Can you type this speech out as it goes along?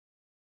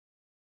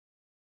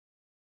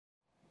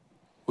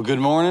Well, good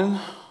morning.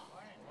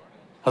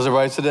 How's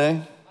everybody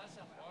today?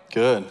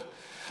 Good.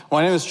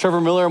 My name is Trevor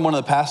Miller. I'm one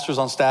of the pastors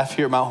on staff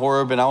here at Mount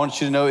Horeb, and I want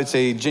you to know it's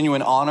a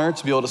genuine honor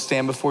to be able to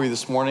stand before you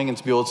this morning and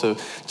to be able to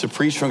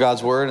preach from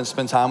God's word and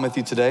spend time with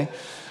you today.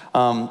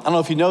 I don't know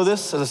if you know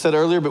this, as I said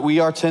earlier, but we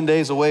are 10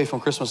 days away from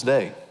Christmas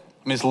Day.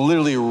 I mean, it's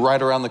literally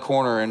right around the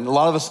corner, and a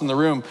lot of us in the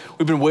room,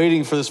 we've been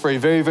waiting for this for a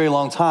very, very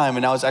long time,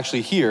 and now it's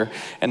actually here,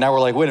 and now we're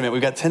like, wait a minute,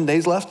 we've got 10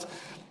 days left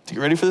to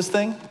get ready for this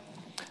thing?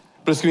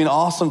 But it's gonna be an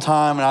awesome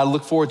time, and I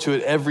look forward to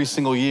it every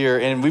single year.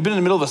 And we've been in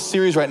the middle of a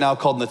series right now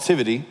called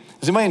Nativity.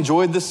 Has anybody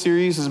enjoyed this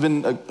series? It's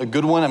been a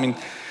good one. I mean,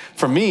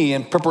 for me,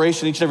 in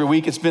preparation each and every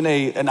week, it's been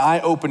an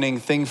eye-opening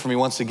thing for me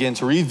once again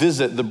to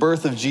revisit the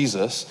birth of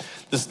Jesus,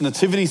 this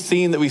nativity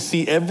scene that we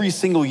see every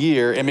single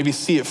year, and maybe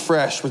see it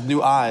fresh with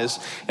new eyes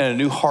and a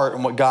new heart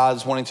and what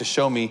God's wanting to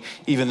show me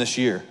even this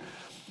year.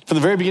 From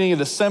the very beginning of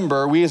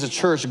December, we as a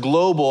church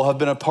global have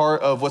been a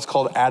part of what's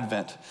called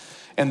Advent.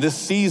 And this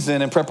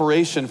season in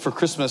preparation for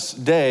Christmas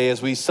Day,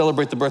 as we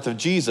celebrate the birth of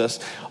Jesus,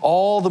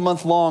 all the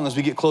month long as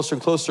we get closer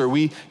and closer,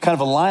 we kind of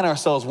align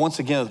ourselves once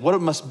again with what it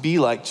must be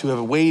like to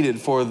have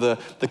waited for the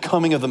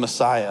coming of the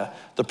Messiah,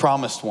 the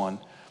promised one.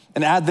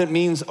 And Advent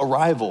means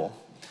arrival.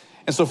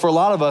 And so for a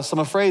lot of us, I'm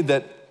afraid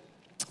that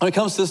when it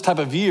comes to this time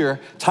of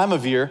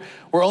year,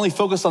 we're only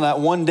focused on that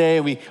one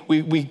day.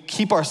 We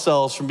keep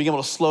ourselves from being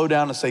able to slow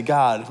down and say,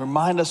 God,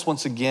 remind us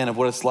once again of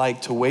what it's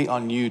like to wait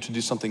on you to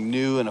do something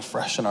new and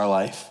afresh in our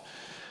life.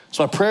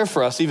 So my prayer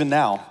for us, even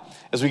now,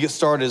 as we get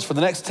started, is for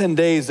the next 10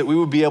 days that we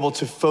would be able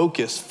to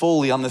focus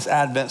fully on this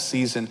Advent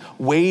season,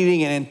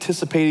 waiting and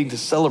anticipating to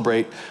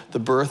celebrate the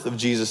birth of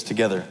Jesus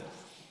together.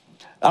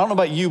 I don't know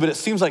about you, but it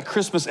seems like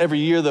Christmas every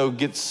year, though,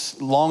 gets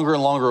longer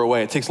and longer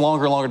away. It takes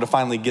longer and longer to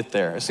finally get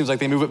there. It seems like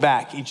they move it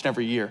back each and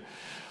every year.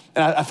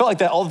 And I felt like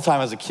that all the time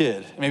as a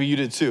kid. Maybe you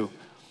did too.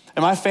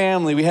 In my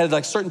family, we had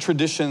like certain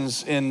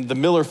traditions in the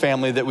Miller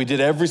family that we did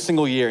every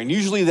single year. And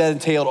usually that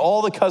entailed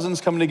all the cousins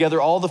coming together,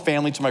 all the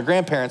family to my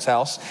grandparents'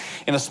 house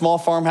in a small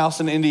farmhouse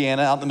in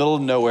Indiana out in the middle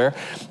of nowhere.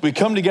 We'd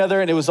come together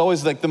and it was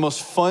always like the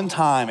most fun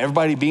time.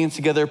 Everybody being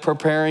together,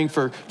 preparing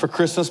for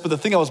Christmas. But the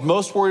thing I was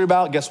most worried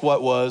about, guess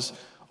what, was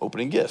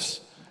opening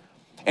gifts.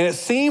 And it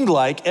seemed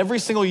like every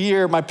single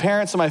year, my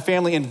parents and my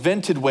family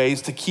invented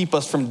ways to keep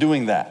us from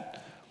doing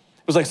that.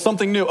 It was like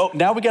something new. Oh,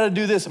 now we got to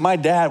do this. My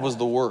dad was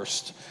the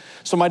worst.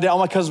 So all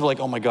my cousins were like,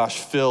 oh my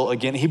gosh, Phil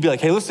again. He'd be like,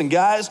 hey, listen,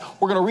 guys,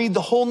 we're going to read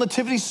the whole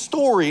nativity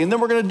story, and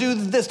then we're going to do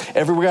this.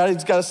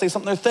 Everybody's got to say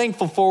something they're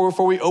thankful for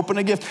before we open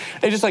a gift.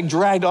 They just like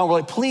dragged on. We're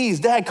like, please,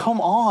 Dad,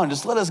 come on.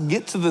 Just let us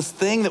get to this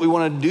thing that we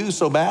want to do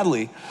so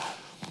badly.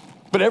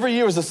 But every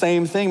year was the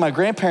same thing. My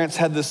grandparents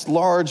had this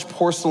large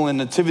porcelain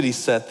nativity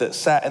set that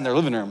sat in their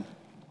living room.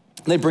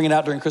 They bring it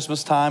out during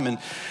Christmas time, and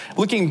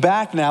looking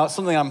back now, it's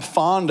something I'm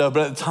fond of,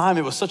 but at the time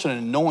it was such an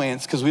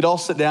annoyance because we'd all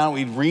sit down,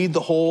 we'd read the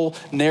whole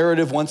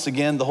narrative once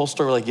again, the whole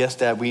story. We're like, yes,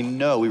 Dad, we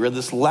know. We read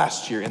this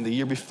last year and the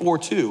year before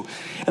too.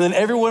 And then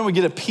everyone would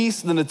get a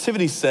piece of the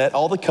nativity set,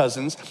 all the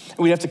cousins, and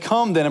we'd have to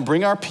come then and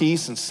bring our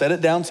piece and set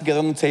it down together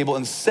on the table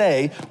and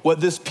say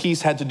what this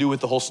piece had to do with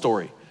the whole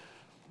story.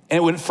 And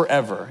it went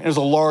forever. It was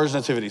a large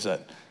nativity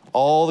set,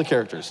 all the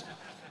characters.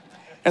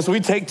 And so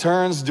we take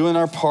turns doing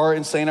our part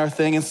and saying our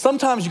thing. And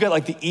sometimes you got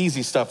like the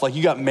easy stuff, like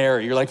you got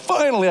Mary. You're like,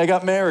 finally, I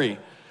got Mary.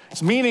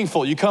 It's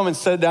meaningful. You come and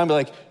sit down and be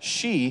like,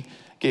 she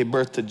gave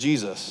birth to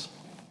Jesus.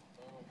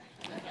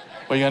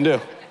 What are you gonna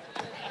do?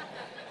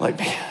 Like,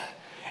 man.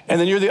 And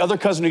then you're the other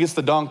cousin who gets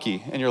the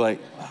donkey. And you're like,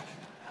 I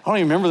don't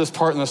even remember this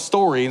part in the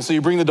story. And so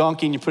you bring the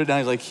donkey and you put it down.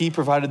 He's like, he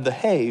provided the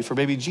hay for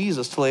baby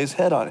Jesus to lay his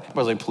head on it. I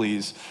was like,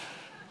 please.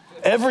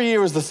 Every year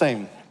was the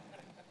same.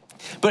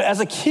 But as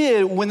a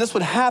kid, when this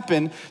would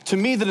happen, to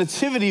me, the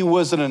nativity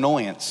was an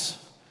annoyance.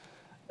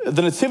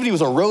 The nativity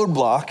was a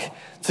roadblock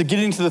to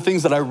getting to the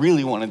things that I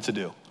really wanted to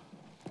do.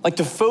 Like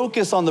to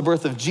focus on the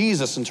birth of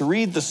Jesus and to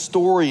read the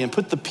story and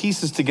put the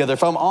pieces together.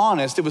 If I'm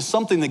honest, it was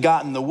something that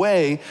got in the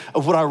way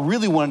of what I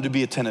really wanted to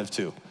be attentive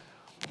to.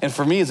 And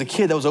for me as a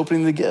kid, that was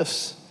opening the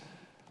gifts.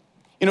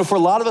 You know, for a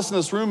lot of us in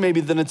this room, maybe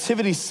the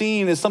nativity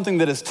scene is something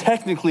that is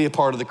technically a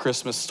part of the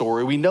Christmas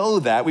story. We know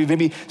that. We've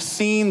maybe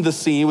seen the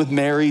scene with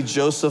Mary,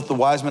 Joseph, the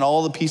wise men,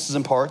 all the pieces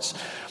and parts.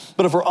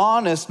 But if we're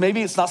honest,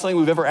 maybe it's not something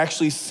we've ever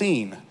actually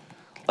seen,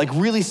 like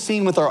really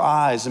seen with our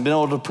eyes and been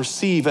able to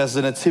perceive as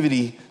a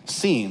nativity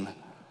scene.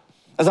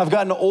 As I've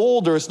gotten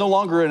older, it's no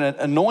longer an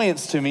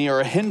annoyance to me or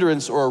a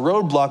hindrance or a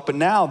roadblock, but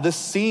now this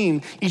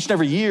scene each and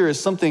every year is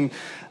something.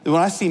 When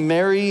I see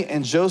Mary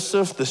and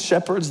Joseph, the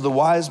shepherds, the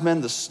wise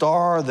men, the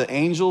star, the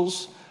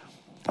angels,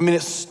 I mean,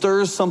 it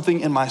stirs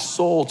something in my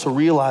soul to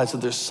realize that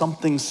there's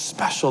something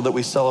special that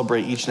we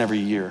celebrate each and every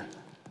year.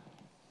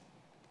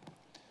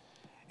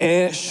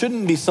 And it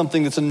shouldn't be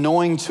something that's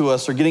annoying to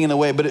us or getting in the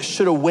way, but it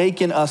should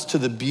awaken us to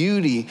the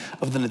beauty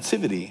of the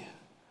nativity,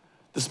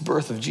 this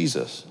birth of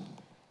Jesus.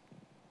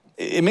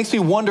 It makes me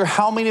wonder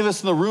how many of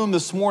us in the room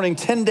this morning,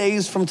 10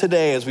 days from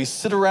today, as we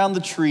sit around the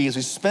tree, as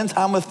we spend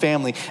time with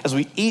family, as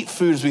we eat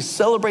food, as we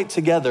celebrate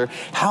together,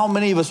 how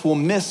many of us will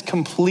miss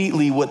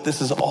completely what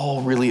this is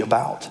all really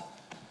about?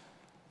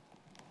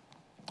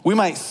 We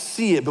might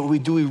see it, but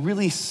do we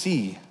really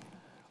see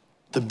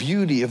the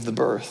beauty of the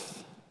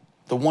birth,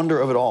 the wonder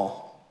of it all?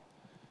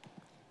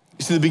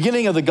 You see, the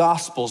beginning of the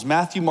Gospels,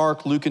 Matthew,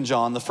 Mark, Luke, and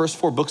John, the first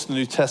 4 books of the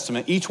New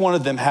Testament, each one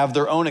of them have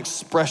their own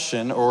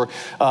expression or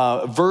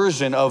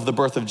version of the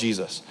birth of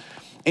Jesus.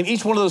 And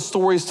each one of those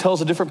stories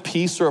tells a different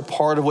piece or a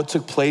part of what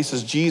took place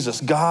as Jesus,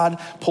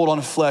 God, pulled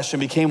on flesh and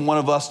became one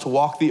of us to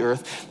walk the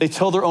earth. They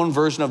tell their own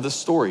version of this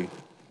story.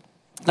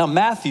 Now,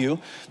 Matthew,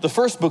 the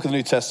first book of the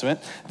New Testament,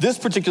 this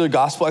particular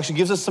gospel actually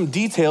gives us some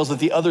details that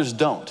the others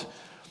don't.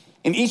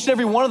 In each and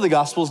every one of the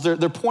Gospels, they're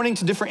pointing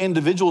to different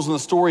individuals in the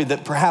story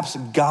that perhaps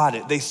got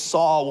it. They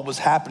saw what was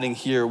happening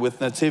here with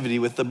nativity,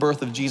 with the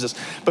birth of Jesus.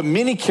 But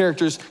many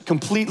characters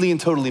completely and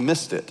totally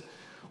missed it,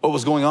 what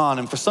was going on.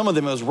 And for some of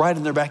them, it was right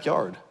in their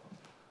backyard.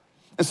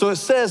 And so it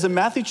says in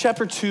Matthew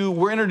chapter 2,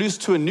 we're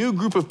introduced to a new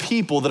group of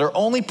people that are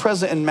only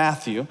present in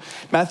Matthew.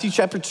 Matthew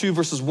chapter 2,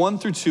 verses 1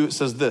 through 2, it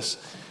says this.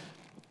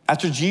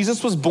 After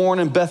Jesus was born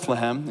in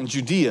Bethlehem in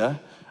Judea,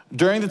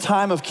 during the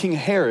time of King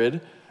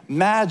Herod,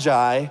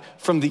 Magi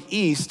from the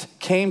east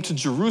came to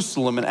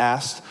Jerusalem and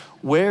asked,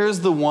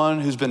 "Where's the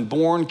one who's been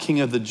born King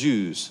of the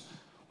Jews?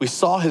 We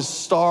saw his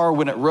star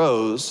when it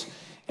rose,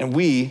 and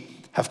we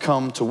have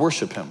come to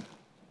worship him."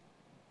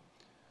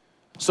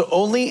 So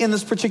only in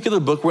this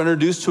particular book, we're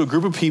introduced to a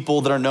group of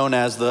people that are known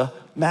as the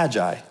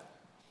Magi.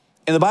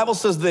 And the Bible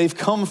says they've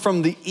come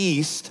from the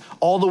east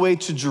all the way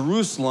to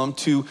Jerusalem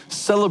to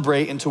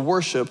celebrate and to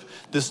worship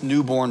this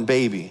newborn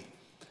baby.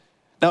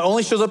 Now, it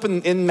only shows up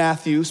in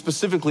Matthew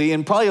specifically,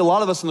 and probably a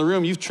lot of us in the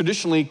room, you've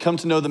traditionally come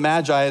to know the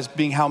Magi as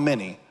being how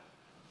many?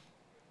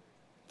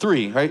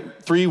 3, right?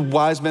 3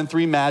 wise men,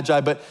 3 Magi,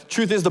 but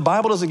truth is the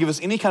Bible doesn't give us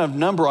any kind of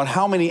number on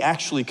how many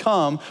actually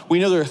come. We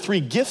know there are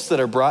 3 gifts that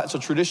are brought, so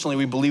traditionally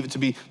we believe it to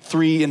be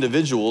 3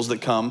 individuals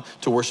that come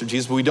to worship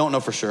Jesus, but we don't know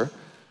for sure.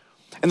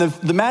 And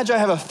the Magi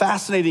have a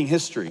fascinating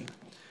history.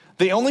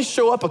 They only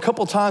show up a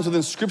couple times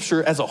within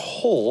Scripture as a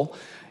whole.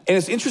 And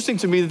it's interesting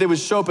to me that they would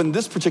show up in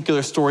this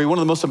particular story, one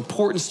of the most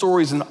important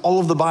stories in all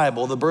of the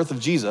Bible, the birth of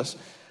Jesus.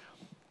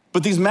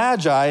 But these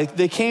Magi,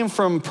 they came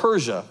from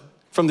Persia,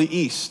 from the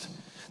east.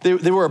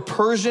 They were a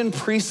Persian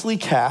priestly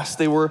caste.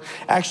 They were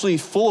actually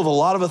full of a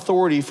lot of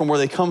authority from where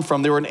they come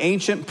from. They were an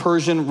ancient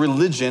Persian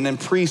religion and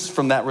priests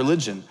from that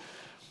religion.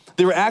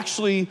 They were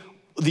actually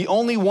the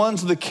only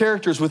ones of the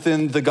characters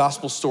within the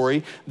gospel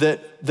story that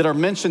are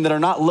mentioned that are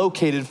not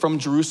located from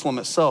Jerusalem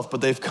itself,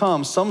 but they've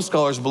come, some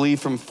scholars believe,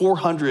 from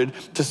 400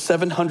 to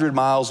 700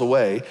 miles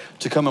away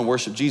to come and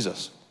worship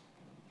Jesus.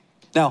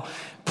 Now,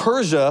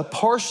 Persia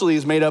partially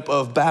is made up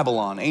of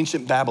Babylon,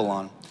 ancient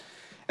Babylon.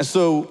 And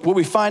so what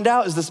we find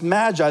out is this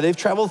Magi, they've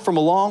traveled from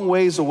a long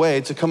ways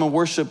away to come and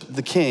worship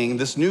the king,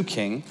 this new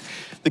king.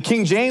 The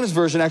King James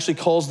Version actually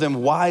calls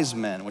them wise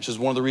men, which is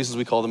one of the reasons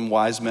we call them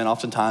wise men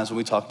oftentimes when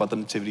we talk about the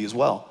nativity as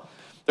well.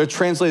 They're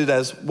translated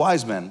as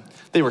wise men.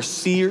 They were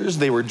seers,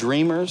 they were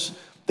dreamers.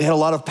 They had a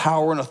lot of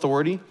power and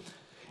authority.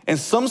 And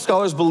some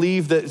scholars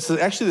believe that it's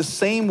actually the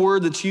same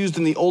word that's used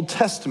in the Old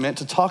Testament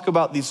to talk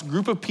about this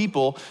group of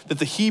people that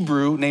the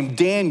Hebrew named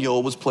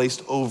Daniel was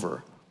placed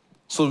over.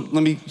 So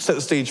let me set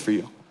the stage for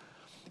you.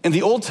 In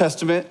the Old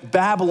Testament,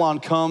 Babylon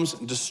comes,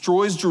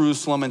 destroys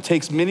Jerusalem, and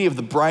takes many of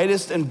the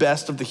brightest and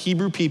best of the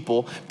Hebrew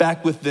people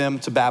back with them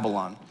to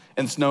Babylon,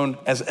 and it's known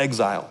as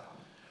exile.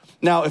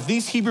 Now, if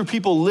these Hebrew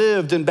people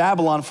lived in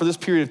Babylon for this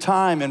period of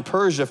time in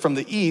Persia from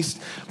the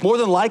east, more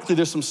than likely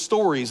there's some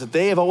stories that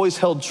they have always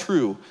held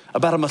true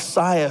about a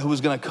Messiah who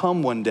was gonna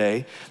come one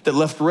day that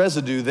left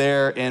residue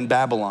there in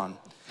Babylon.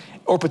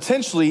 Or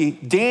potentially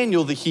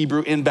Daniel the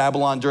Hebrew in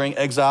Babylon during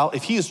exile,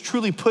 if he is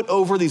truly put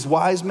over these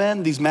wise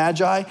men, these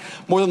Magi,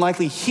 more than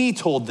likely he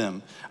told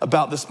them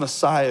about this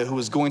Messiah who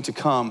was going to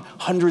come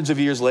hundreds of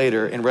years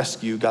later and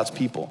rescue God's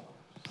people.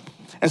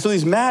 And so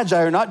these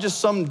Magi are not just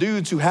some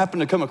dudes who happen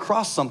to come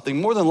across something.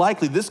 More than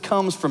likely, this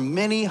comes from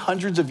many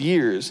hundreds of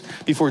years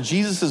before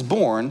Jesus is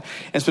born,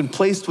 and it's been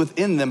placed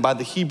within them by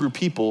the Hebrew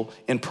people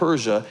in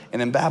Persia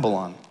and in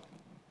Babylon.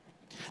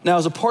 Now,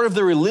 as a part of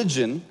their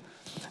religion,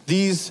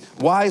 these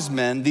wise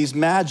men, these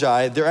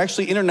Magi, they're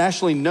actually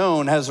internationally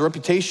known, has a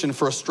reputation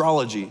for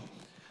astrology.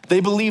 They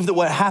believe that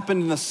what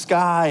happened in the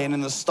sky and in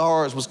the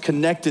stars was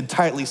connected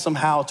tightly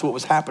somehow to what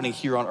was happening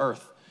here on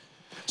earth.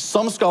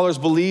 Some scholars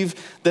believe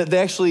that they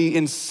actually,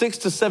 in 6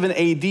 to 7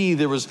 AD,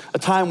 there was a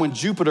time when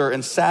Jupiter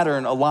and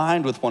Saturn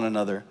aligned with one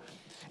another.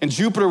 And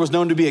Jupiter was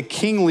known to be a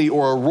kingly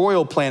or a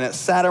royal planet.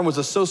 Saturn was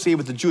associated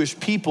with the Jewish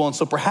people. And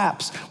so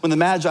perhaps when the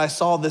Magi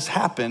saw this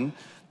happen,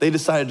 they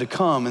decided to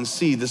come and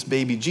see this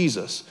baby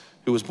Jesus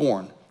who was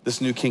born,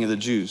 this new king of the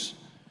Jews.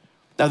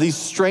 Now, these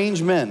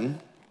strange men,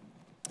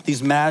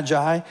 these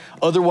Magi,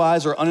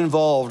 otherwise are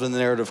uninvolved in the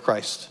narrative of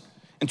Christ.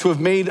 And to have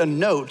made a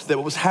note that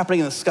what was happening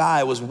in the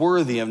sky was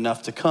worthy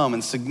enough to come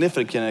and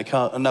significant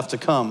enough to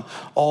come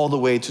all the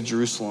way to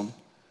Jerusalem.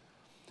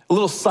 A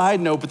little side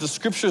note, but the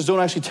scriptures don't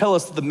actually tell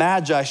us that the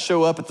Magi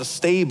show up at the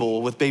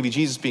stable with baby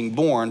Jesus being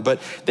born, but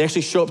they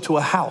actually show up to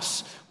a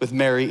house with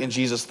Mary and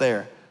Jesus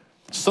there.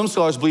 Some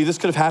scholars believe this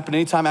could have happened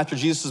anytime after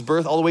Jesus'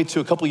 birth, all the way to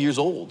a couple years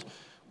old,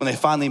 when they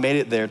finally made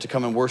it there to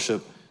come and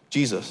worship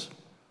Jesus.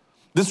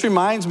 This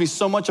reminds me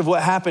so much of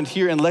what happened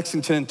here in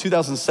Lexington in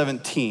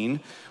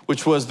 2017,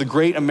 which was the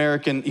Great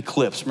American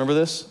Eclipse. Remember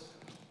this?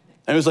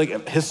 And it was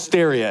like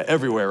hysteria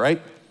everywhere,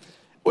 right?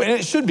 And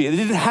it should be. It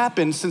didn't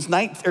happen since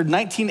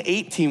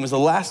 1918 was the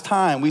last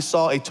time we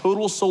saw a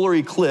total solar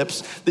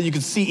eclipse that you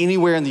could see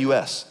anywhere in the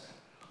US.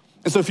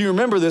 And so if you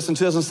remember this, in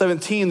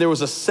 2017, there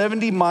was a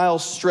 70-mile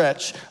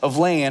stretch of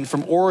land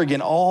from Oregon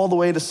all the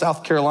way to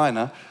South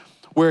Carolina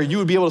where you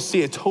would be able to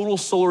see a total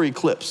solar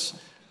eclipse.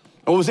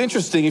 And what was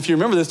interesting, if you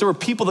remember this, there were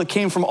people that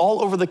came from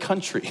all over the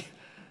country,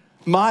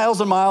 miles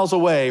and miles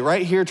away,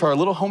 right here to our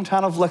little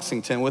hometown of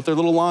Lexington with their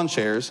little lawn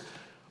chairs,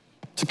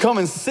 to come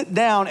and sit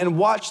down and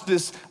watch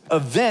this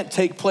event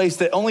take place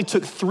that only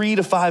took 3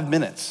 to 5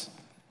 minutes.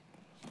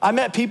 I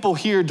met people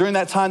here during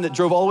that time that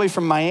drove all the way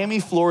from Miami,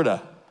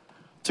 Florida,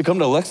 to come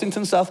to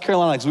Lexington, South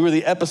Carolina, because we were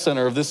the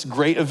epicenter of this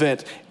great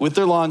event with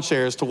their lawn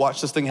chairs to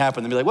watch this thing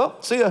happen. They'd be like, well,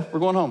 see ya, we're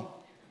going home.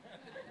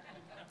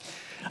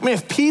 I mean,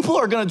 if people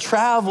are gonna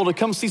travel to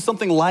come see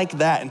something like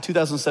that in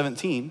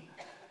 2017,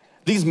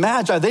 these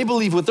magi, they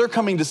believe what they're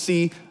coming to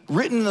see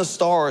written in the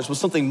stars was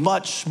something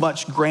much,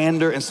 much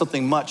grander and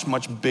something much,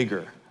 much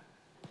bigger.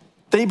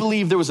 They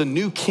believed there was a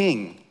new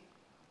king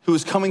who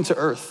was coming to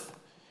earth,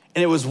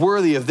 and it was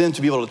worthy of them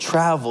to be able to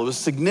travel. It was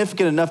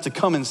significant enough to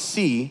come and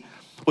see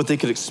what they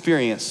could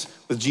experience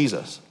with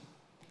Jesus.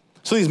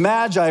 So these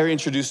magi are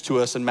introduced to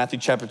us in Matthew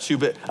chapter 2,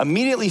 but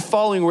immediately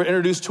following, we're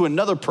introduced to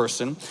another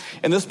person,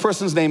 and this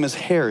person's name is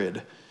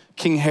Herod,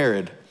 King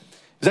Herod.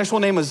 His actual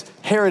name was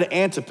Herod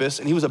Antipas,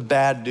 and he was a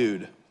bad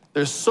dude.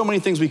 There's so many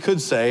things we could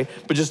say,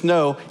 but just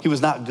know he was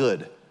not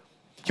good.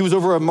 He was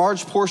over a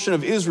large portion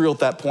of Israel at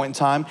that point in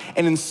time,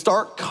 and in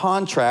stark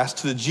contrast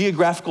to the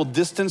geographical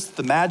distance that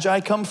the Magi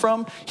come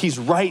from, he's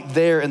right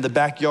there in the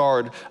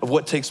backyard of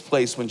what takes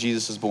place when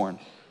Jesus is born,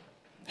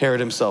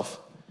 Herod himself.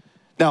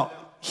 Now,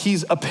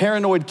 he's a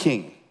paranoid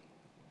king.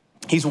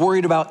 He's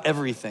worried about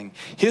everything.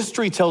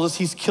 History tells us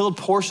he's killed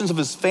portions of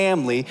his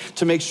family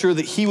to make sure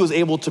that he was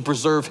able to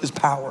preserve his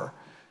power.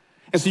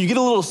 And so you get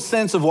a little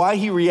sense of why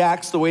he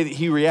reacts the way that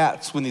he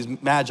reacts when these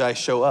magi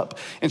show up.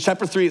 In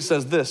chapter 3, it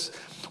says this: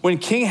 when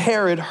King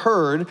Herod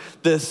heard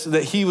this,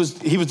 that he was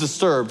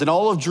disturbed, and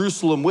all of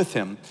Jerusalem with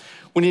him,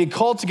 when he had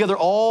called together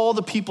all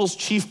the people's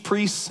chief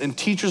priests and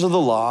teachers of the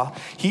law,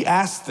 he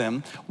asked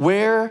them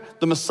where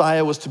the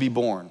Messiah was to be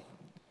born.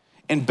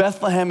 In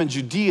Bethlehem in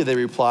Judea, they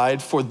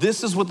replied, for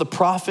this is what the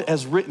prophet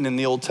has written in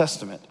the Old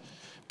Testament.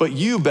 But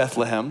you,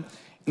 Bethlehem,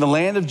 in the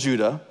land of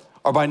Judah,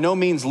 are by no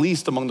means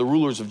least among the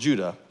rulers of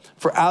Judah,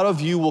 for out of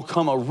you will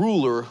come a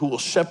ruler who will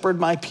shepherd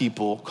my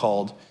people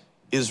called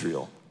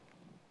Israel.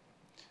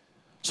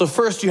 So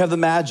first you have the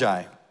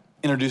Magi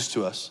introduced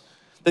to us.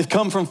 They've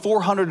come from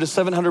 400 to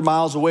 700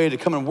 miles away to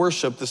come and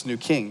worship this new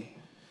king.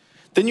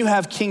 Then you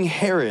have King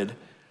Herod,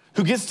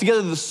 who gets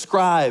together the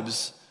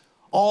scribes,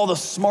 all the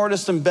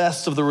smartest and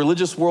best of the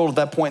religious world at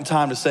that point in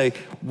time, to say,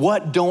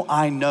 what don't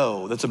I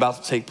know that's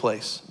about to take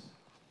place?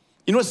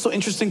 You know what's so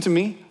interesting to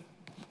me?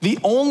 The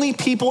only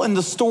people in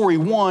the story,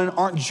 one,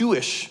 aren't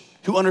Jewish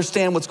who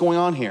understand what's going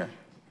on here.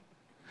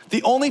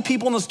 The only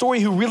people in the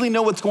story who really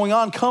know what's going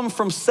on come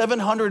from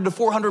 700 to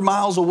 400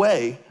 miles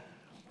away.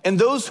 And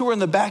those who are in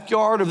the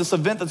backyard of this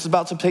event that's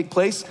about to take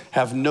place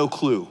have no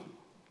clue.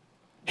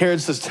 Herod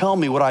says, tell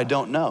me what I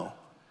don't know.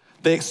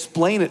 They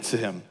explain it to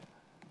him,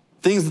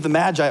 things that the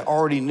Magi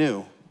already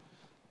knew.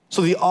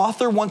 So the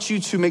author wants you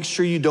to make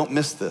sure you don't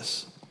miss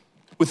this.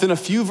 Within a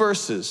few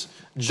verses,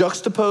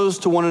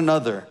 juxtaposed to one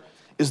another,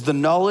 is the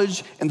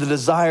knowledge and the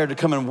desire to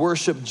come and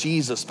worship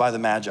Jesus by the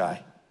Magi.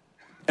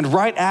 And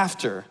right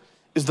after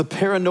is the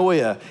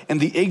paranoia and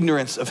the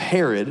ignorance of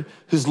Herod,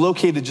 who's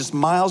located just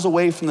miles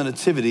away from the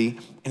nativity,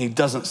 and he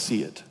doesn't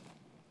see it.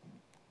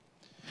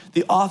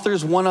 The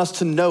authors want us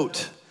to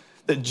note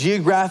that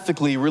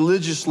geographically,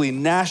 religiously,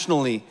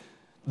 nationally,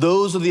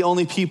 those are the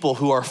only people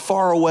who are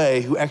far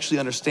away who actually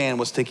understand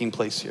what's taking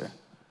place here.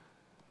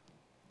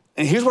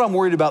 And here's what I'm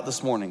worried about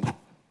this morning,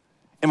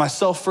 and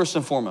myself first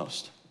and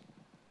foremost.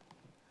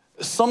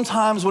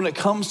 Sometimes when it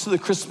comes to the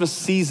Christmas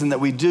season that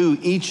we do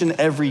each and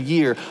every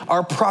year,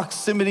 our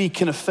proximity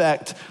can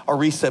affect our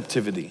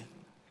receptivity.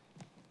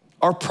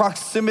 Our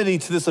proximity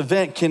to this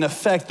event can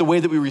affect the way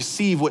that we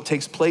receive what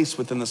takes place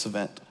within this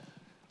event.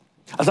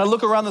 As I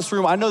look around this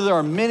room, I know there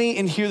are many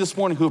in here this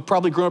morning who have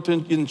probably grown up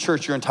in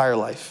church your entire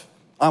life.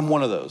 I'm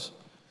one of those.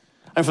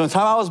 And from the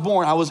time I was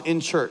born, I was in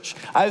church.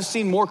 I've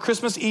seen more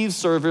Christmas Eve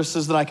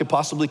services than I could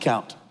possibly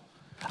count.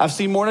 I've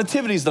seen more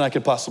nativities than I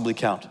could possibly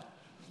count.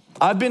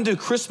 I've been to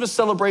Christmas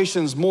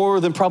celebrations more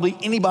than probably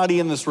anybody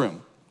in this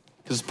room,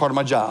 because it's part of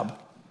my job.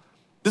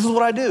 This is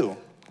what I do.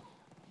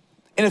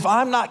 And if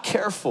I'm not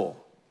careful,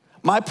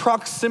 my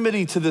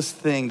proximity to this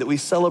thing that we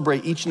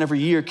celebrate each and every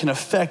year can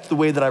affect the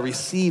way that I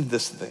receive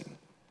this thing.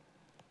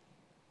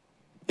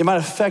 It might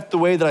affect the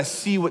way that I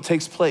see what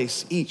takes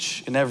place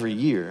each and every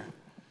year.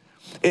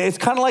 It's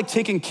kind of like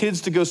taking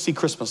kids to go see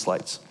Christmas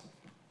lights.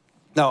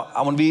 Now,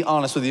 I want to be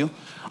honest with you.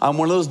 I'm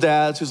one of those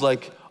dads who's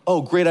like,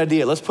 oh, great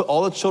idea. Let's put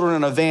all the children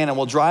in a van and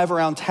we'll drive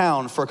around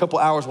town for a couple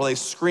hours while they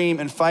scream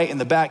and fight in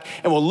the back.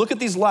 And we'll look at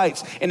these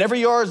lights and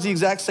every yard is the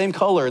exact same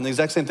color and the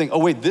exact same thing. Oh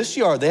wait, this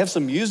yard, they have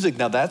some music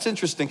now, that's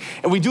interesting.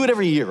 And we do it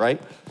every year,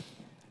 right?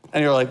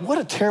 And you're like, what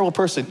a terrible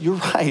person. You're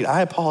right,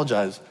 I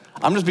apologize.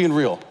 I'm just being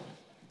real.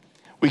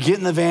 We get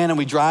in the van and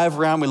we drive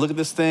around, we look at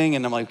this thing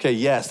and I'm like, okay,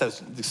 yes, that's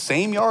the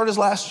same yard as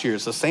last year.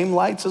 It's the same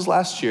lights as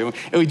last year.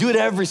 And we do it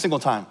every single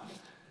time.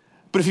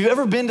 But if you've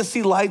ever been to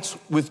see lights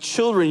with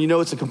children, you know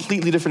it's a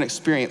completely different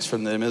experience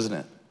from them, isn't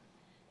it?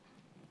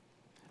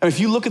 And if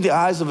you look at the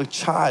eyes of a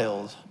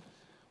child,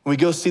 when we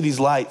go see these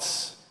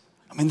lights,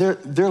 I mean,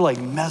 they're like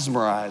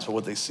mesmerized by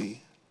what they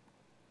see.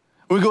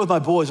 When we go with my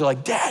boys, they're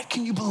like, Dad,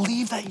 can you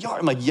believe that yard?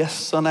 I'm like, yes,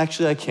 son,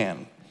 actually I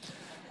can.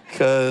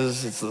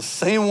 Because it's the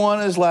same one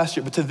as last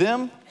year. But to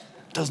them,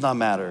 it does not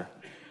matter.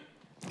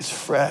 It's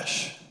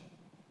fresh.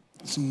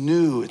 It's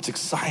new. It's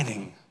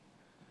exciting.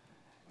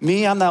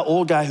 Me, I'm that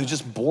old guy who's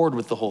just bored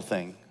with the whole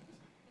thing.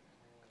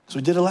 So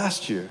we did it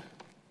last year.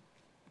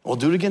 We'll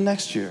do it again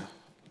next year.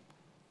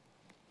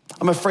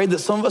 I'm afraid that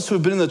some of us who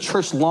have been in the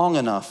church long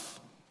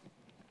enough,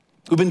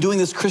 who've been doing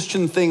this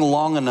Christian thing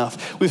long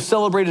enough, we've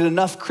celebrated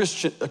enough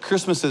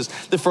Christmases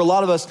that for a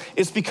lot of us,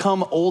 it's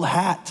become old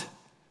hat.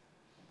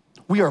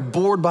 We are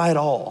bored by it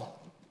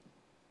all.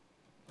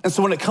 And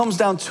so when it comes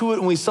down to it,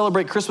 when we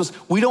celebrate Christmas,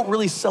 we don't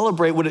really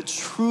celebrate what it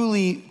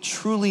truly,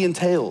 truly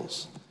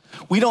entails.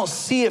 We don't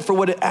see it for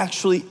what it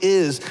actually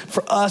is.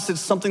 For us,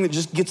 it's something that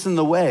just gets in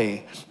the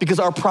way because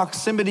our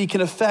proximity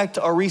can affect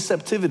our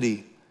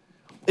receptivity.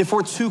 If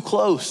we're too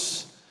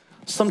close,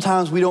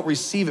 sometimes we don't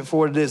receive it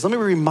for what it is. Let me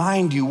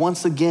remind you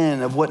once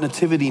again of what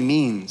nativity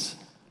means.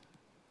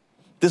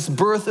 This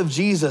birth of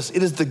Jesus,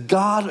 it is the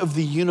God of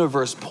the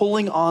universe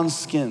pulling on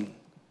skin,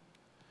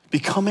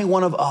 becoming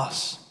one of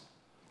us,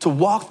 to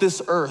walk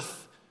this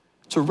earth,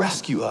 to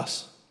rescue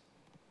us.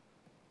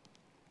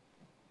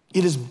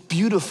 It is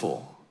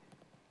beautiful.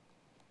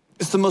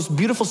 It's the most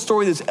beautiful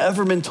story that's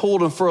ever been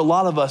told, and for a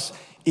lot of us,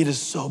 it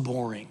is so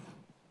boring.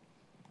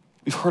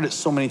 We've heard it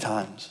so many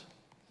times.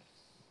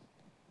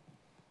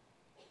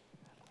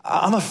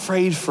 I'm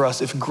afraid for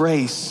us if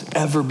grace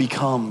ever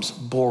becomes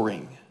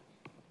boring.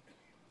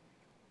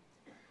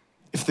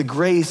 If the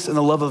grace and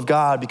the love of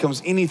God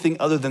becomes anything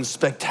other than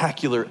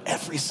spectacular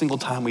every single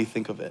time we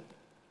think of it.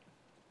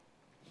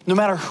 No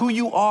matter who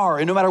you are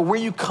and no matter where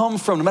you come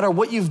from, no matter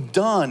what you've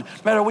done,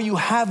 no matter what you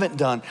haven't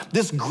done,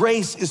 this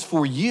grace is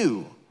for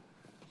you.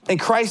 And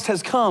Christ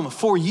has come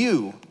for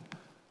you.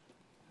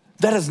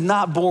 That is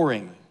not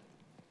boring.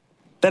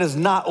 That is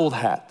not old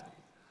hat.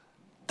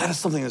 That is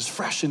something that's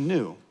fresh and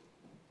new.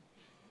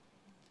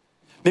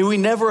 May we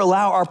never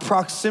allow our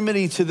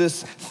proximity to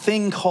this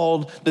thing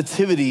called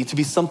nativity to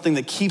be something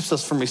that keeps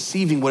us from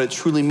receiving what it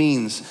truly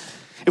means.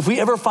 If we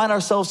ever find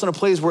ourselves in a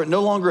place where it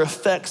no longer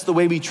affects the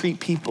way we treat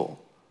people,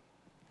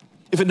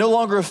 if it no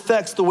longer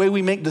affects the way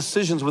we make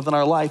decisions within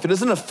our life, it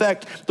doesn't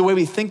affect the way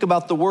we think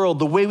about the world,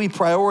 the way we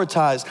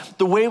prioritize,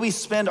 the way we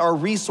spend our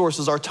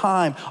resources, our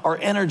time, our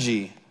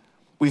energy,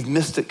 we've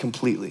missed it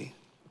completely.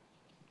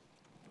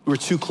 We're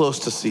too close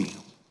to see.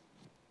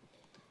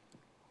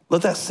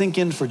 Let that sink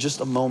in for just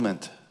a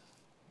moment.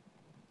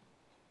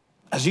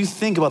 As you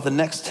think about the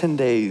next 10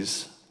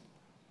 days,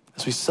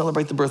 as we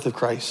celebrate the birth of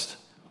Christ,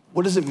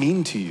 what does it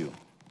mean to you?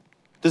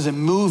 Does it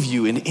move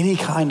you in any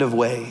kind of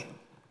way?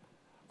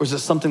 Or is it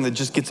something that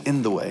just gets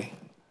in the way?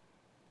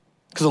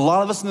 Because a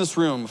lot of us in this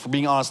room, if we're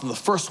being honest, I'm the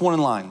first one in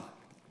line.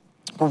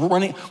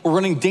 We're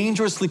running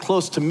dangerously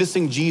close to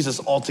missing Jesus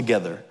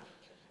altogether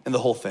in the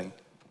whole thing.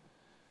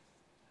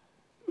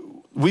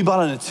 We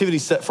bought a nativity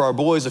set for our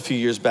boys a few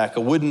years back,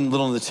 a wooden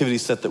little nativity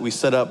set that we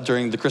set up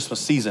during the Christmas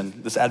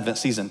season, this Advent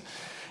season.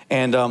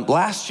 And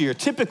last year,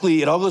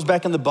 typically it all goes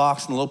back in the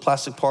box in the little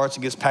plastic parts.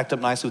 It gets packed up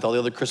nicely with all the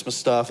other Christmas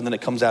stuff, and then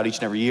it comes out each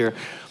and every year.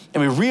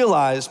 And we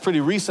realized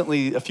pretty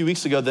recently, a few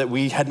weeks ago, that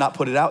we had not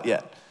put it out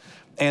yet.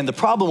 And the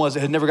problem was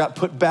it had never got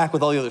put back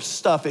with all the other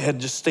stuff. It had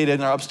just stayed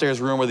in our upstairs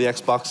room where the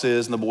Xbox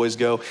is and the boys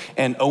go.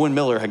 And Owen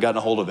Miller had gotten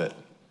a hold of it,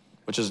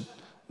 which is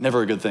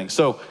never a good thing.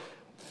 So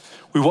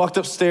we walked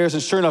upstairs,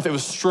 and sure enough, it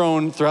was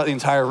strewn throughout the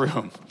entire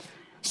room.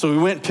 So we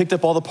went and picked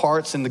up all the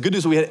parts, and the good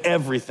news, we had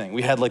everything.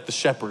 We had like the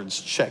shepherds,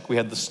 check. We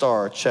had the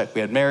star, check.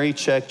 We had Mary,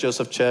 check.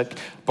 Joseph, check.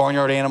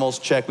 Barnyard animals,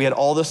 check. We had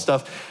all this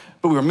stuff,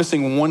 but we were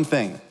missing one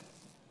thing.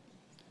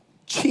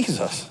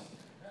 Jesus.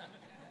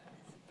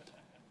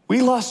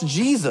 We lost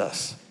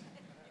Jesus.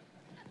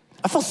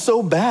 I felt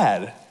so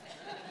bad.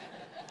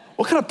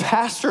 What kind of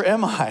pastor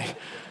am I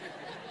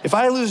if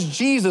I lose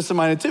Jesus in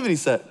my nativity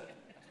set?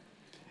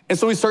 And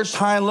so we searched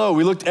high and low.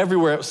 We looked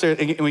everywhere upstairs,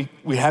 and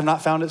we have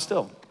not found it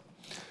still.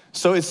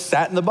 So it's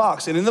sat in the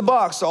box. And in the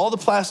box, all the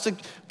plastic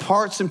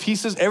parts and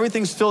pieces,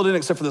 everything's filled in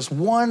except for this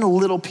one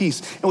little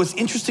piece. And what's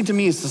interesting to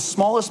me is the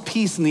smallest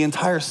piece in the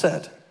entire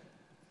set,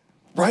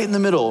 right in the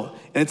middle,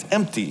 and it's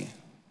empty.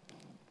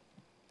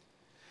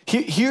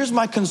 Here's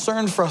my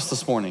concern for us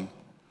this morning.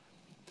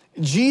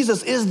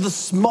 Jesus is the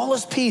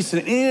smallest piece in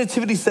any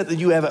nativity set that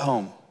you have at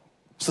home.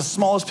 It's the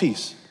smallest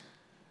piece.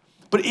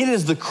 But it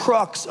is the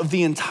crux of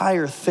the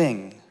entire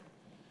thing.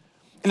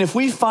 And if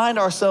we find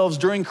ourselves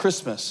during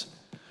Christmas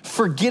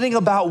forgetting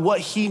about what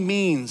he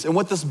means and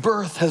what this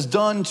birth has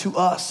done to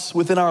us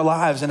within our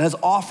lives and has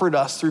offered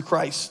us through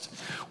Christ,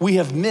 we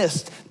have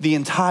missed the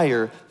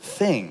entire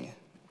thing.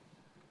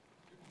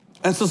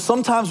 And so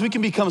sometimes we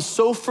can become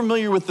so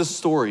familiar with this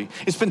story.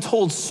 It's been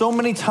told so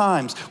many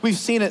times. We've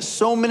seen it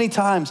so many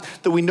times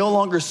that we no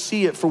longer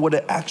see it for what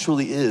it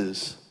actually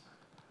is.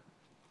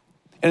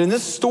 And in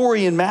this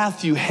story in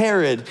Matthew,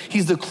 Herod,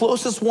 he's the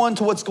closest one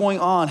to what's going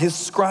on. His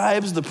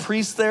scribes, the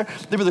priests there,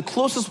 they were the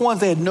closest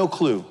ones. They had no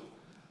clue.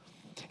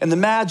 And the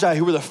Magi,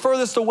 who were the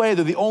furthest away,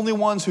 they're the only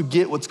ones who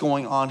get what's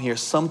going on here.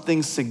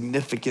 Something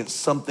significant,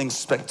 something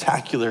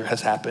spectacular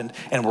has happened,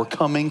 and we're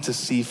coming to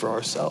see for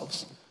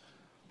ourselves.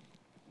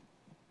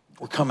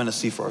 We're coming to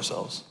see for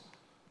ourselves.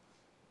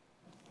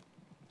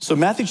 So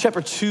Matthew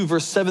chapter 2,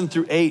 verse 7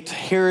 through 8,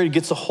 Herod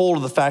gets a hold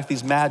of the fact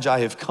these Magi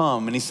have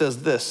come, and he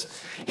says this: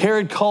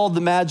 Herod called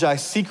the Magi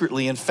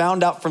secretly and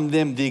found out from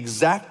them the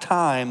exact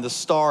time the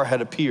star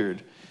had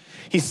appeared.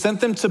 He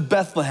sent them to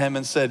Bethlehem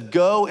and said,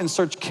 "Go and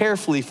search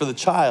carefully for the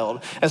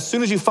child. As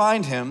soon as you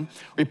find him,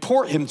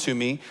 report him to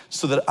me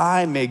so that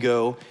I may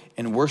go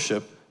and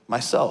worship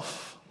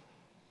myself."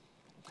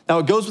 Now,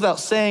 it goes without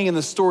saying in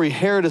the story,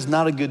 Herod is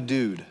not a good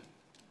dude.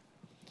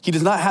 He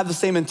does not have the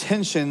same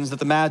intentions that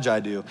the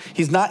Magi do.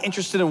 He's not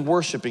interested in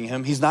worshiping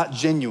him. He's not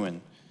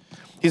genuine.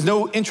 He has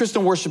no interest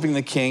in worshiping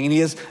the king, and he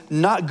has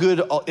not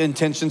good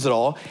intentions at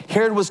all.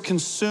 Herod was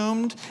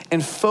consumed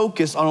and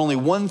focused on only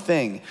one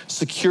thing: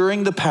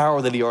 securing the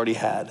power that he already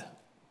had,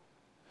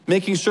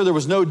 making sure there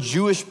was no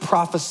Jewish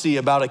prophecy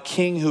about a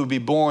king who would be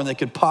born that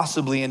could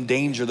possibly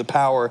endanger the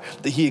power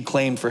that he had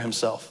claimed for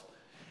himself.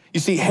 You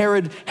see,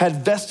 Herod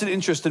had vested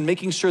interest in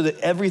making sure that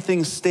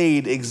everything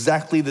stayed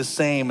exactly the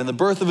same, and the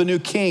birth of a new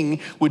king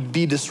would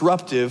be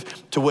disruptive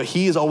to what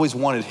he has always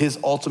wanted, his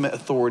ultimate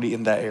authority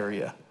in that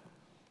area.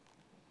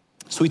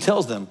 So he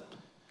tells them,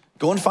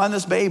 "Go and find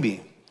this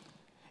baby.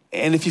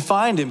 And if you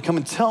find him, come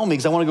and tell me,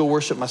 because I want to go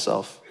worship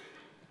myself."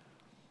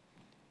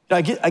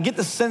 I get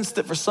the sense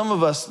that for some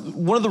of us,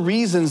 one of the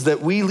reasons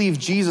that we leave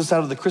Jesus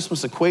out of the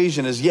Christmas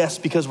equation is, yes,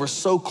 because we're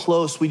so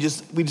close, we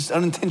just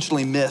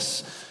unintentionally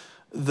miss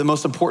the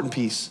most important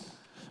piece.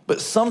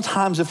 But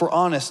sometimes, if we're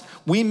honest,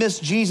 we miss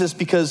Jesus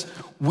because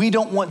we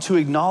don't want to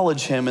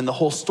acknowledge him in the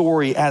whole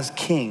story as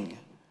king.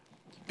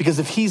 Because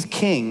if he's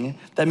king,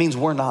 that means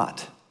we're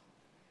not.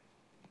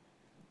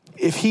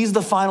 If he's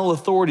the final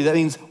authority, that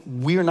means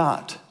we're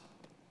not.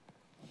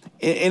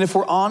 And if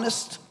we're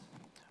honest,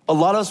 a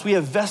lot of us, we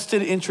have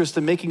vested interest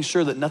in making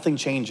sure that nothing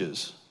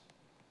changes,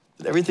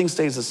 that everything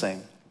stays the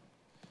same.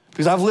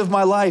 Because I've lived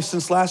my life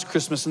since last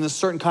Christmas in this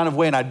certain kind of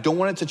way, and I don't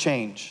want it to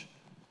change.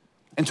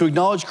 And to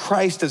acknowledge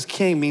Christ as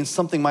king means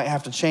something might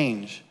have to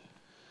change.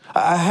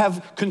 I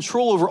have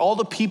control over all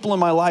the people in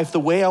my life the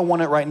way I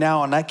want it right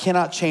now, and that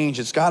cannot change.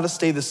 It's got to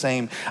stay the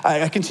same.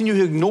 I continue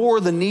to ignore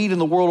the need in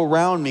the world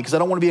around me because I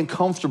don't want to be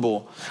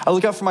uncomfortable. I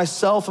look out for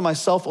myself and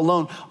myself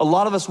alone. A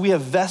lot of us, we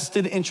have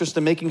vested interest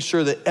in making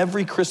sure that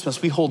every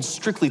Christmas we hold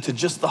strictly to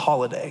just the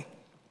holiday.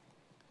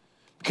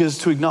 Because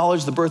to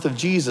acknowledge the birth of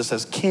Jesus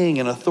as king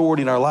and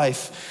authority in our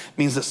life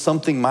means that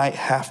something might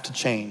have to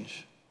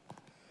change.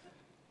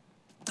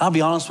 I'll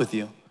be honest with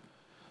you.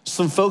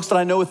 Some folks that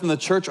I know within the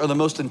church are the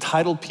most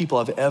entitled people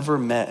I've ever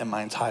met in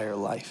my entire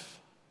life.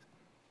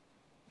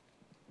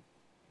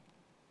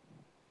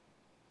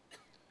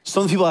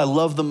 Some of the people I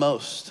love the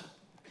most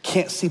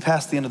can't see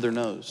past the end of their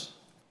nose.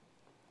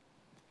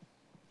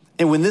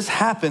 And when this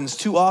happens,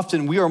 too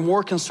often we are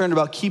more concerned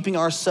about keeping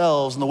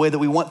ourselves in the way that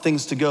we want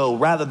things to go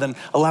rather than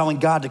allowing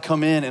God to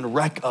come in and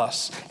wreck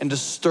us and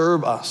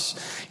disturb us.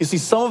 You see,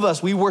 some of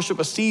us, we worship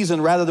a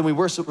season rather than we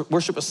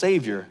worship a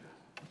savior.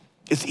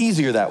 It's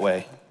easier that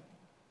way.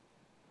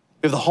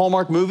 We have the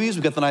Hallmark movies,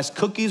 we got the nice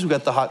cookies, we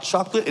got the hot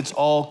chocolate. It's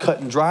all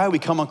cut and dry. We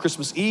come on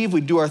Christmas Eve, we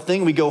do our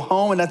thing, we go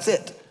home, and that's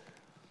it.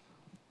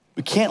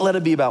 We can't let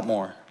it be about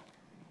more.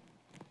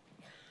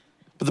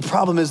 But the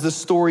problem is this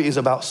story is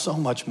about so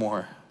much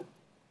more.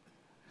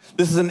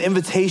 This is an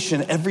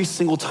invitation every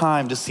single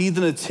time to see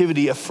the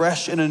nativity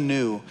afresh and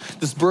anew,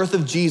 this birth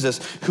of Jesus,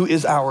 who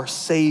is our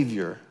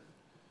Savior.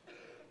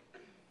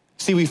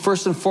 See, we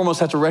first and foremost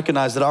have to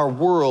recognize that our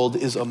world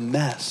is a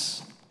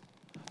mess,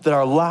 that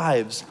our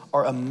lives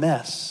are a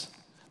mess,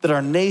 that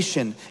our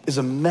nation is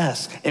a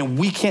mess, and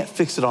we can't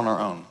fix it on our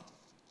own.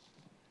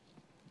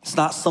 It's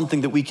not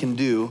something that we can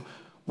do.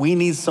 We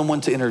need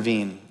someone to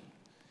intervene.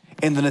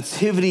 And the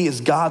nativity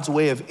is God's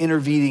way of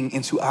intervening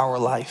into our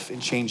life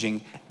and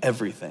changing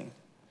everything.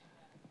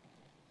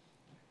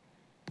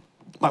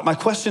 My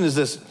question is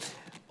this: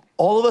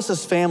 all of us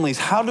as families,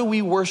 how do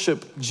we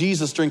worship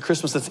Jesus during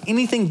Christmas that's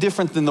anything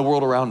different than the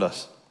world around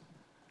us?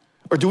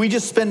 Or do we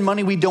just spend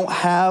money we don't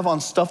have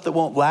on stuff that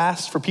won't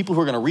last for people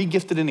who are going to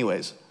re-gift it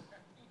anyways?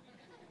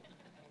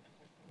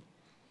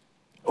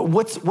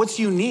 What's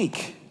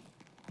unique?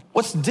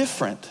 What's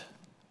different?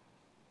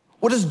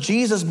 What does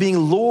Jesus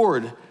being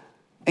Lord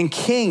and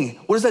King,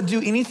 what does that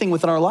do anything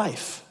within our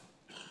life?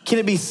 Can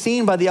it be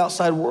seen by the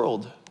outside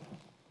world?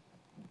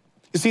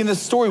 You see, in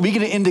this story, we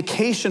get an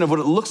indication of what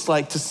it looks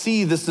like to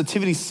see this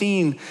nativity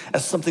scene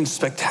as something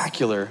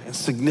spectacular and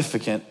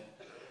significant.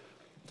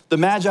 The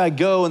Magi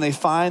go and they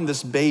find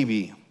this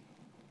baby.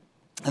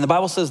 And the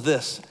Bible says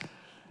this: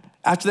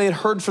 after they had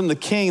heard from the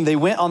king, they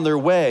went on their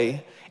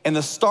way, and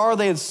the star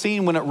they had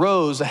seen when it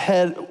rose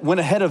went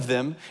ahead of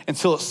them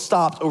until it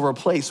stopped over a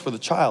place where the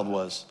child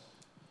was.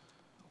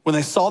 When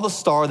they saw the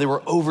star, they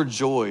were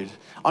overjoyed.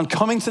 On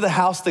coming to the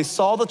house, they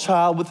saw the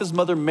child with his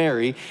mother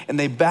Mary, and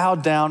they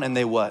bowed down and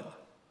they what?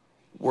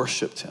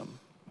 Worshiped him.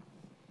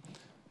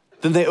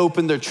 Then they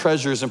opened their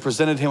treasures and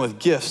presented him with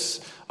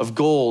gifts of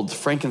gold,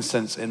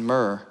 frankincense, and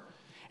myrrh.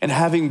 And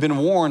having been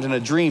warned in a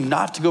dream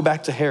not to go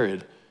back to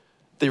Herod,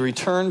 they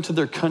returned to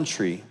their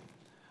country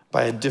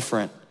by a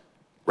different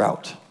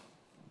route.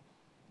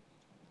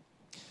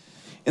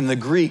 In the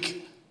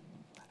Greek,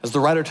 as the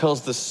writer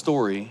tells this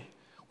story,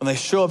 when they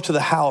show up to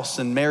the house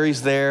and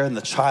Mary's there and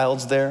the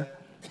child's there,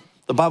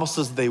 the Bible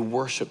says they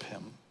worship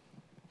him.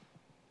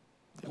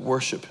 They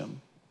worship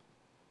him.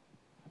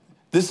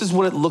 This is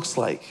what it looks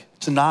like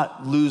to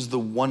not lose the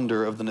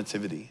wonder of the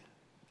nativity,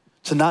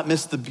 to not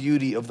miss the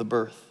beauty of the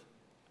birth.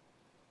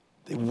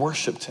 They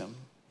worshiped him.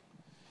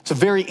 It's a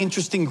very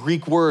interesting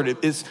Greek word.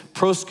 It's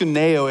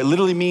proskuneo. It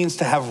literally means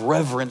to have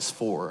reverence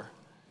for.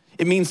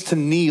 It means to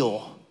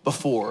kneel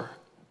before.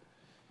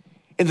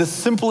 In the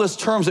simplest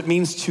terms, it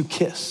means to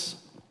kiss.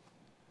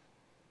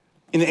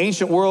 In the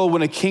ancient world,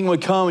 when a king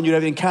would come and you'd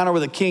have an encounter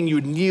with a king, you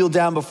would kneel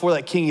down before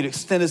that king, you'd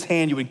extend his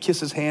hand, you would kiss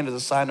his hand as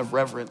a sign of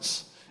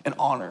reverence and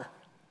honor.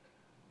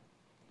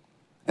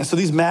 And so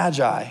these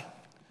Magi,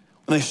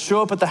 when they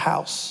show up at the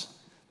house,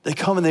 they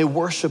come and they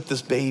worship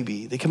this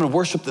baby. They come and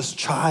worship this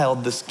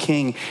child, this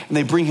king, and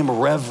they bring him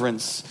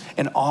reverence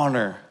and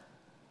honor.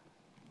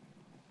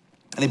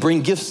 And they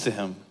bring gifts to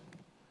him.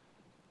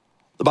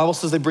 The Bible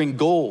says they bring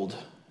gold.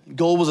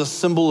 Gold was a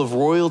symbol of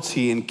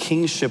royalty and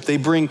kingship. They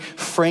bring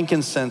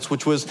frankincense,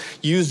 which was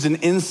used in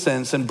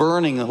incense and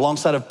burning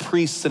alongside of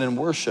priests and in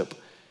worship.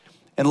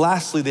 And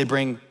lastly, they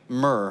bring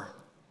myrrh.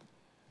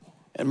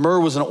 And myrrh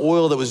was an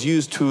oil that was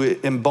used to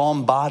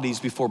embalm bodies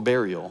before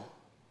burial.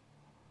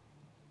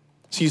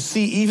 So you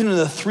see, even in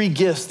the three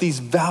gifts, these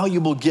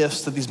valuable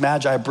gifts that these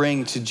Magi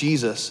bring to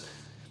Jesus,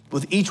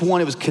 with each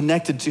one, it was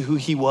connected to who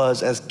he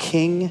was as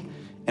king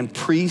and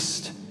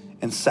priest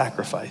and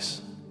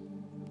sacrifice,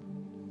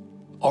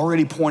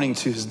 already pointing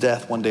to his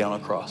death one day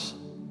on a cross.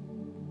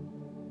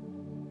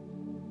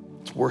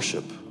 It's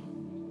worship.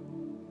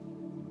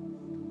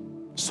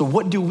 So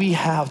what do we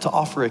have to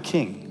offer a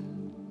king?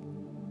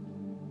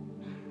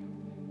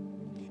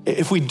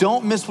 If we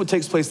don't miss what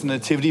takes place in the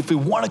nativity, if we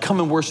want to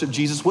come and worship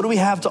Jesus, what do we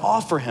have to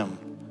offer him?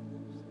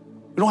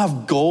 We don't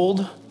have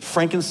gold,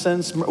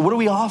 frankincense. What do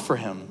we offer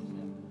him?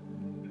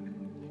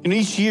 And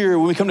each year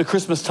when we come to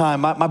Christmas time,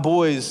 my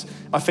boys,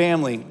 my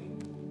family,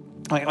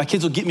 my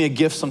kids will get me a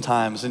gift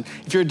sometimes. And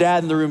if you're a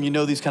dad in the room, you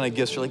know these kind of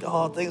gifts. You're like,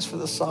 oh, thanks for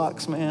the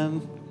socks,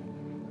 man.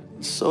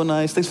 It's so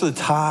nice. Thanks for the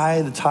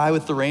tie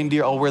with the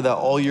reindeer. I'll wear that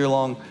all year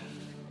long.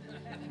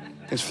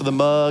 Thanks for the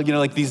mug,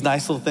 like these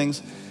nice little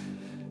things.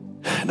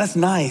 And that's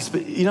nice,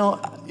 but you know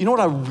what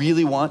I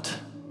really want?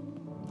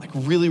 Like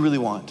really, really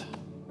want?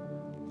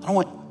 I don't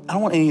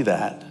want any of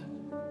that.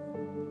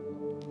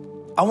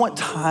 I want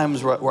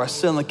times where I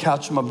sit on the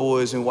couch with my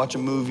boys and watch a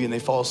movie and they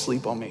fall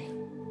asleep on me.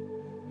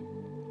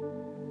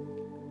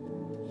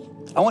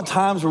 I want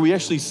times where we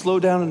actually slow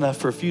down enough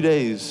for a few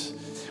days.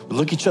 We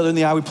look each other in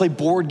the eye, we play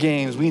board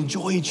games, we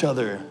enjoy each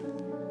other.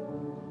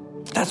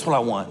 That's what I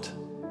want.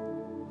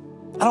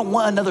 I don't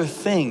want another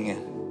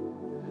thing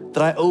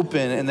that I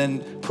open and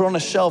then put on a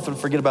shelf and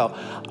forget about.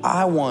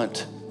 I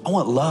want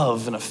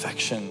love and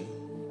affection.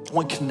 I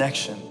want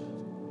connection.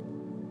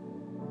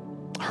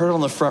 I heard it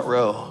on the front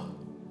row.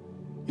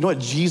 You know what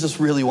Jesus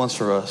really wants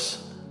for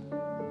us?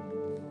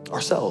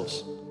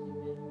 Ourselves.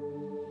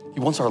 He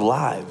wants our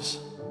lives.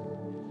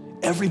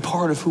 Every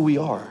part of who we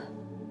are.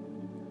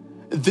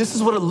 This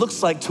is what it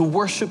looks like to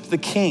worship the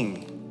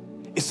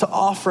King. It's to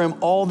offer him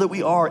all that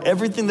we are,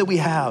 everything that we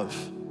have.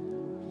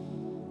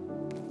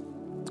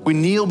 We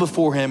kneel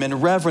before him in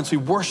reverence. We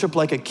worship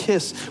like a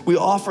kiss. We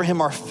offer him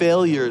our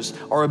failures,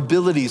 our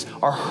abilities,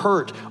 our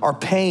hurt, our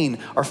pain,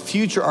 our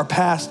future, our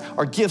past,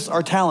 our gifts,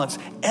 our talents,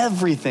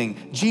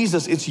 everything.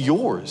 Jesus, it's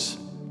yours.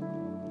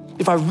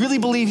 If I really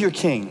believe you're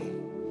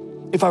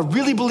king, if I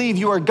really believe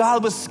you are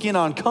God with skin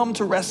on, come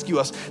to rescue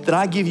us, then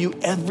I give you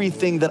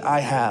everything that I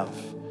have.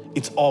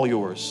 It's all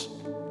yours.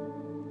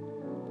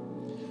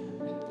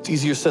 It's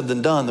easier said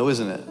than done, though,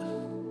 isn't it?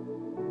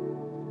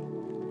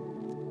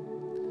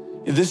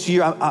 This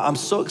year, I'm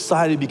so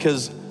excited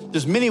because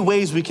there's many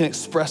ways we can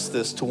express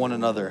this to one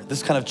another,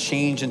 this kind of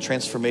change and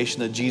transformation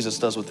that Jesus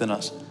does within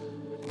us.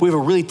 We have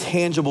a really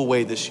tangible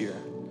way this year.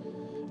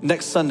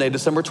 Next Sunday,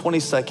 December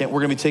 22nd, we're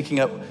gonna be taking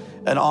up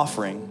an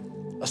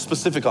offering, a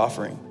specific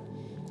offering.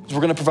 We're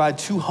gonna provide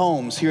 2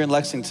 homes here in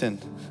Lexington.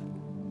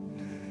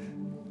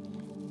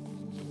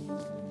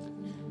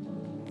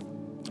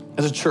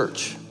 As a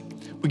church,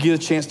 we get a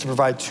chance to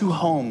provide 2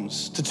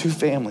 homes to 2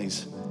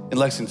 families in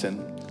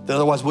Lexington that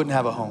otherwise wouldn't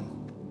have a home.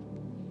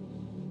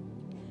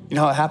 You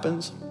know how it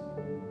happens?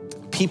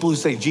 People who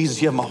say, Jesus,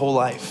 you have my whole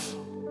life.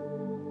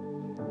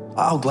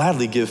 I'll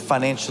gladly give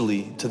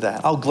financially to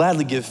that. I'll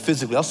gladly give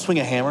physically. I'll swing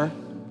a hammer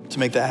to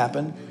make that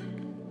happen.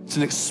 It's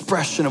an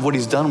expression of what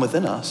he's done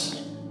within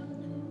us.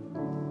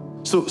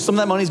 So some of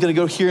that money is gonna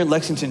go here in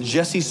Lexington,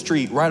 Jesse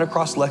Street, right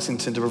across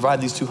Lexington, to provide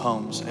these 2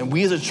 homes. And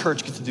we as a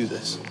church get to do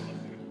this.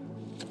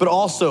 But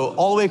also,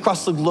 all the way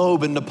across the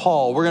globe in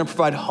Nepal, we're gonna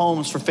provide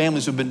homes for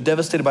families who've been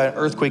devastated by an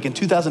earthquake in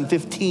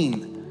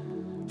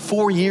 2015,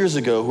 4 years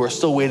ago, who are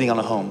still waiting on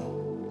a home.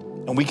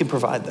 And we can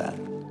provide that.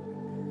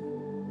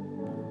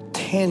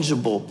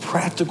 Tangible,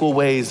 practical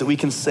ways that we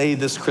can say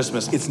this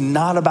Christmas, it's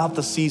not about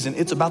the season,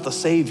 it's about the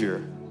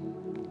Savior.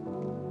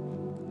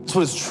 That's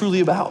what it's truly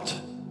about.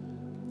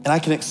 And I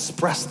can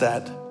express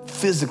that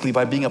physically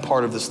by being a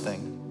part of this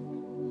thing.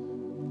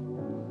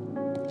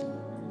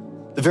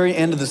 The very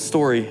end of the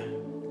story,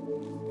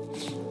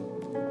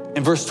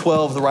 in verse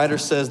 12, the writer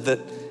says that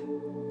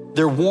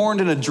they're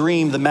warned in a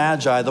dream, the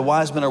Magi, the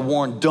wise men are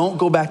warned, don't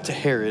go back to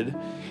Herod.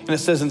 And it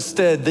says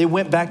instead, they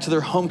went back to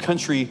their home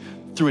country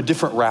through a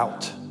different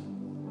route.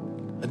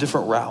 A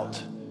different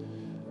route.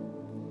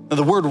 Now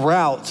the word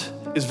route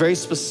is very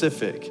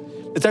specific.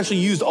 It's actually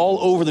used all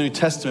over the New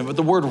Testament, but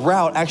the word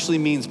route actually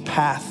means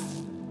path,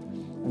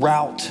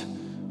 route,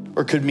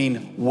 or could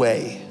mean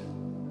way.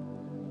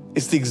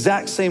 It's the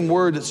exact same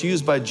word that's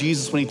used by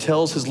Jesus when he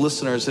tells his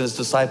listeners and his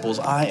disciples,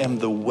 I am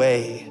the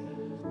way,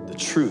 the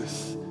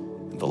truth,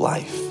 and the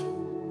life.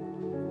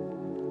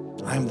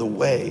 I am the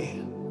way,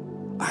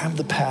 I am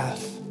the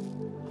path,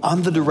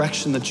 I'm the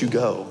direction that you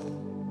go.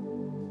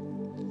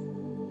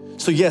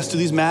 So yes, do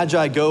these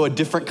Magi go a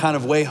different kind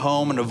of way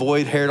home and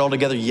avoid Herod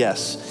altogether?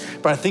 Yes.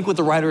 But I think what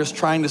the writer is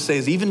trying to say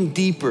is even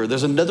deeper.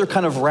 There's another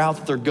kind of route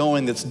that they're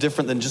going that's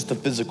different than just the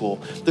physical.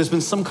 There's been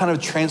some kind of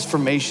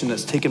transformation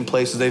that's taken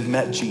place as they've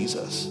met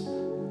Jesus,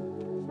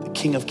 the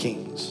King of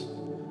Kings,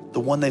 the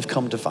one they've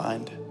come to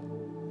find.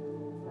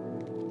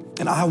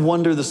 And I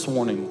wonder this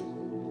morning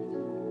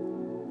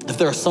if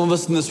there are some of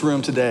us in this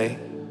room today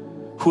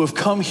who have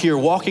come here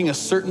walking a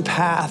certain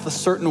path, a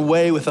certain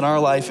way within our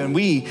life, and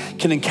we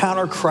can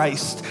encounter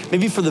Christ,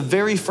 maybe for the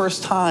very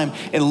first time,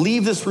 and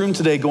leave this room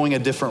today going a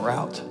different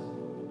route.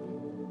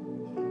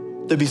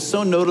 That'd be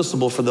so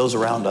noticeable for those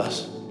around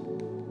us.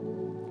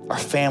 Our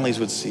families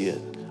would see it,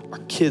 our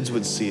kids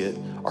would see it,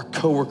 our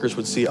coworkers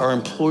would see it, our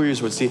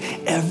employers would see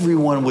it.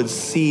 Everyone would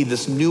see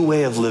this new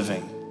way of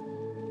living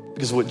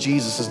because of what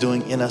Jesus is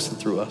doing in us and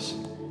through us.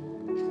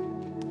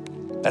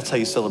 That's how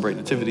you celebrate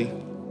nativity.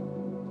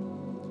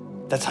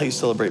 That's how you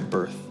celebrate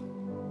birth.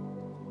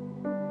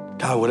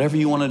 God, whatever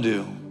you want to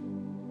do,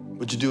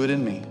 would you do it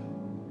in me?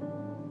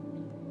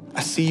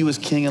 I see you as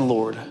King and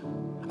Lord.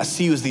 I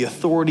see you as the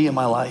authority in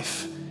my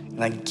life,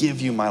 and I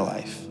give you my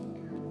life,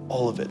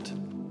 all of it.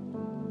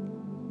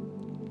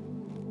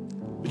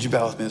 Would you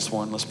bow with me this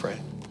morning? Let's pray.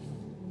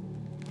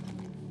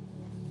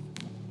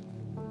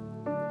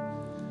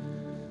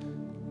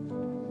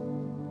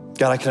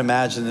 God, I can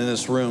imagine in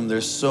this room,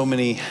 there's so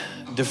many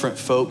different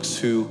folks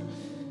who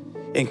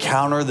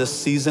encounter this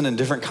season in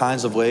different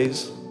kinds of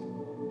ways,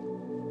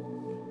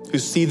 who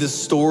see this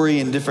story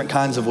in different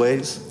kinds of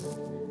ways.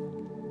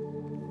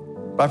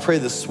 But I pray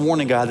this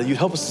morning, God, that you'd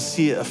help us to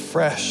see it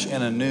afresh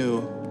and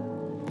anew.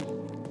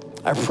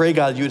 I pray,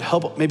 God, you would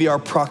help maybe our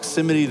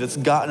proximity that's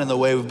gotten in the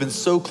way. We've been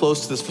so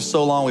close to this for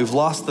so long, we've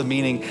lost the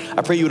meaning.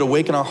 I pray you would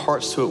awaken our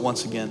hearts to it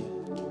once again.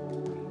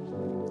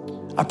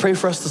 I pray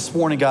for us this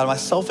morning, God,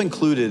 myself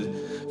included,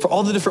 for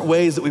all the different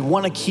ways that we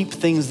want to keep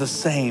things the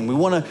same. We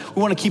want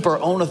to keep our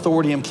own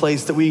authority in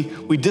place, that we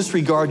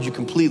disregard you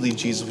completely,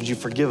 Jesus. Would you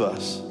forgive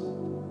us?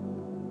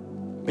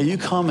 May you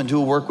come and do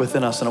a work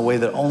within us in a way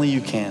that only you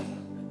can.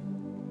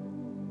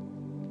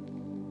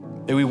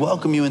 May we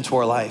welcome you into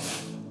our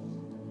life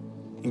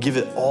and give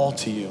it all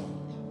to you.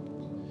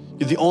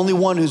 You're the only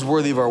one who's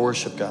worthy of our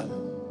worship, God.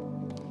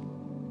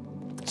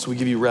 So we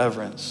give you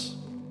reverence.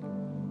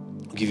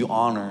 We give you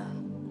honor.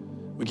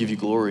 We give you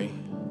glory.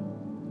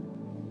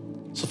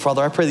 So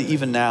Father, I pray that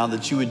even now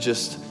that you would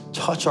just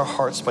touch our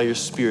hearts by your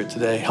Spirit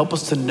today. Help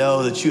us to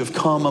know that you have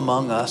come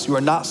among us. You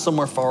are not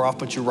somewhere far off,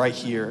 but you're right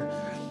here,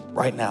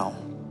 right now.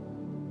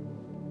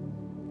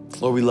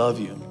 Lord, we love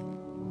you.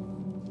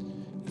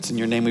 It's in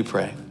your name we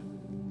pray.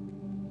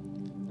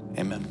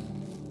 Amen.